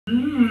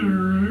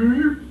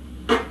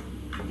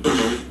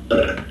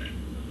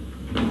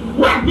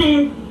What,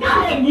 dude? Go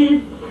ahead,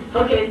 dude.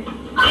 Okay.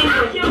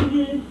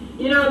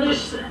 You know,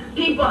 there's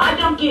people, I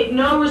don't get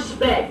no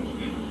respect.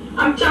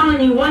 I'm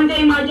telling you, one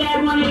day my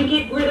dad wanted to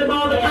get rid of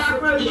all the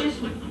cockroaches.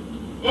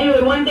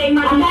 Anyway, one day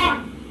my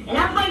dad... And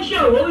I'm Frank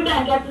Sherwood. We'll be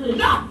back after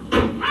this.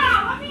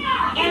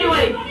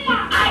 Anyway,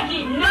 I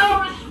get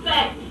no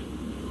respect.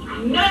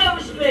 No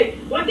respect.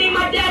 One day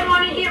my dad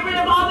wanted to get rid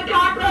of all the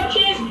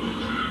cockroaches.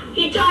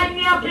 He tied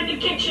me up in the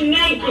kitchen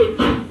naked.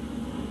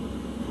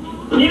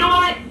 You know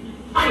what?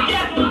 I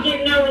definitely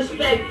get no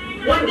respect.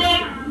 One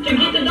day, to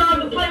get the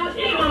dog to play with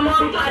me, my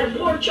mom tied a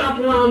pork chop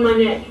around my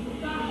neck.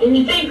 And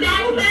you think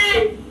that's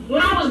bad?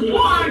 When I was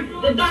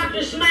born, the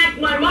doctor smacked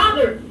my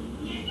mother.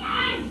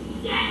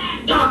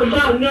 Talk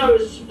about no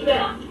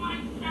respect. What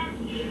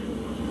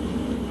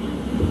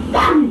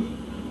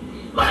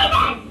is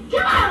that? Too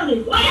loud.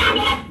 What is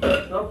that?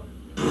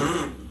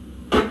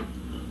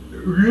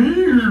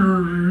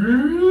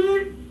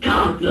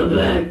 Cock the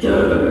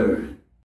vector.